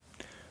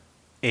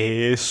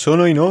E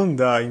sono in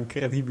onda,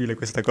 incredibile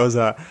questa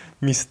cosa,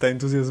 mi sta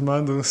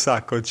entusiasmando un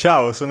sacco.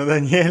 Ciao, sono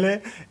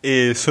Daniele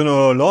e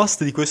sono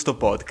l'host di questo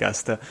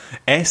podcast.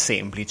 È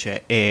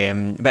semplice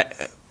e,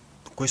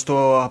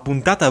 questa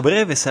puntata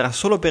breve sarà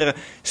solo per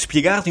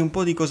spiegarti un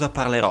po' di cosa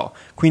parlerò.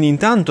 Quindi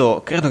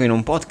intanto credo che in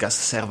un podcast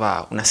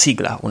serva una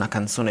sigla, una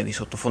canzone di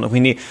sottofondo,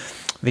 quindi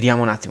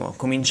vediamo un attimo.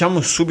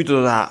 Cominciamo subito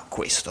da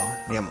questo.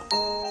 Vediamo.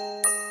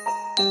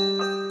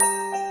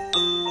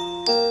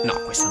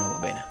 No, questa non va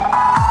bene.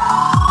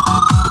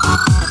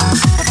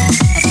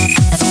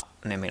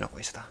 Nemmeno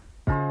questa.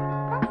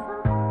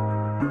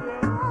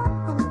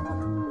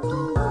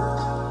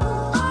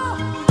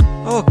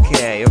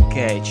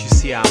 Ok, ci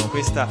siamo.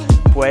 Questa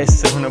può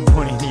essere un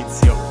buon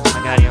inizio.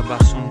 Magari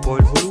abbasso un po'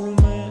 il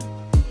volume.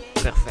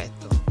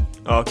 Perfetto.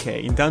 Ok,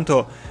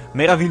 intanto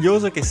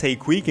meraviglioso che sei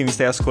qui, che mi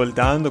stai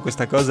ascoltando.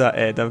 Questa cosa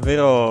è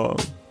davvero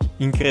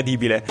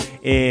incredibile.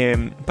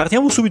 E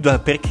partiamo subito da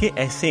perché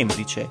è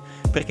semplice.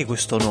 Perché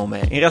questo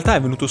nome? In realtà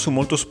è venuto su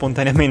molto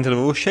spontaneamente,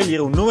 dovevo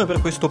scegliere un nome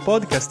per questo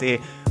podcast e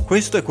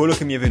questo è quello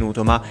che mi è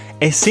venuto, ma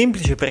è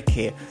semplice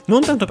perché?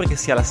 Non tanto perché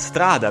sia la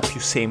strada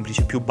più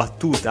semplice, più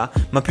battuta,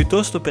 ma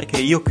piuttosto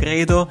perché io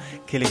credo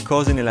che le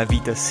cose nella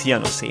vita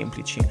siano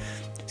semplici.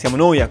 Siamo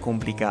noi a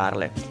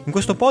complicarle. In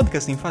questo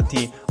podcast,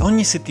 infatti,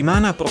 ogni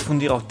settimana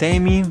approfondirò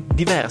temi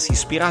diversi,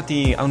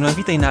 ispirati a una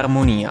vita in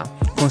armonia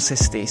con se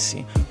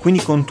stessi,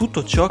 quindi con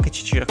tutto ciò che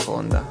ci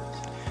circonda.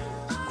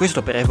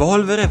 Questo per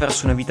evolvere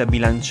verso una vita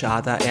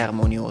bilanciata e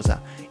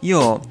armoniosa.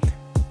 Io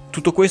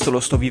tutto questo lo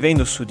sto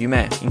vivendo su di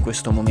me in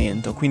questo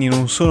momento, quindi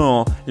non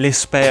sono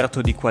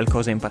l'esperto di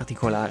qualcosa in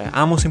particolare.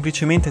 Amo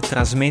semplicemente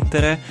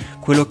trasmettere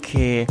quello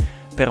che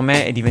per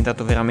me è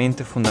diventato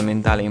veramente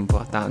fondamentale e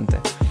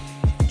importante.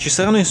 Ci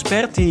saranno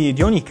esperti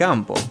di ogni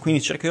campo,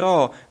 quindi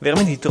cercherò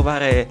veramente di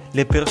trovare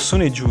le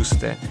persone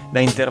giuste da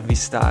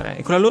intervistare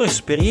e con la loro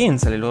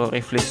esperienza, le loro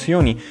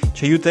riflessioni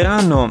ci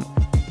aiuteranno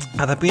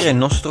ad aprire il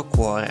nostro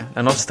cuore,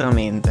 la nostra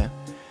mente,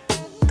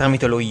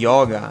 tramite lo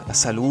yoga, la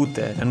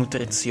salute, la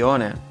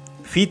nutrizione,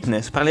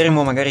 fitness,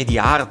 parleremo magari di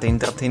arte,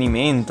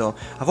 intrattenimento,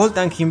 a volte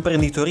anche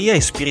imprenditoria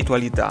e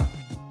spiritualità.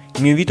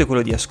 Il mio invito è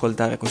quello di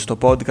ascoltare questo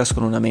podcast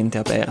con una mente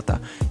aperta,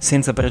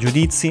 senza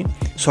pregiudizi.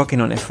 So che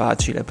non è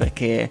facile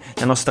perché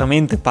la nostra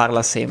mente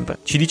parla sempre,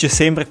 ci dice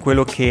sempre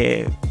quello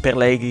che per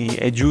lei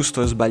è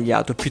giusto o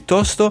sbagliato,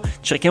 piuttosto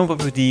cerchiamo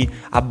proprio di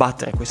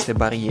abbattere queste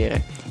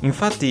barriere.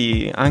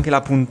 Infatti anche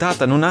la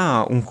puntata non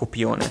ha un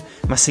copione,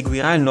 ma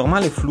seguirà il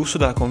normale flusso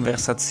della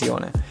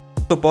conversazione.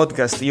 Questo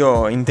podcast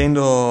io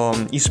intendo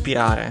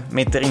ispirare,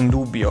 mettere in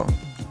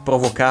dubbio,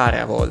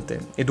 provocare a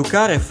volte,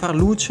 educare e far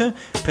luce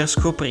per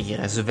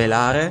scoprire,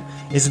 svelare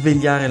e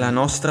svegliare la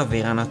nostra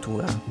vera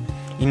natura,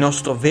 il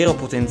nostro vero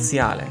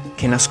potenziale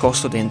che è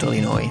nascosto dentro di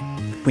noi.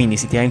 Quindi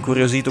se ti ha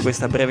incuriosito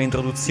questa breve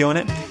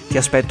introduzione, ti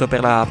aspetto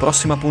per la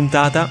prossima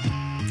puntata.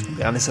 Un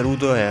grande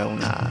saluto e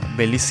una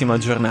bellissima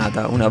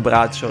giornata. Un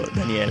abbraccio,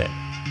 Daniele.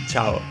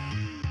 Ciao.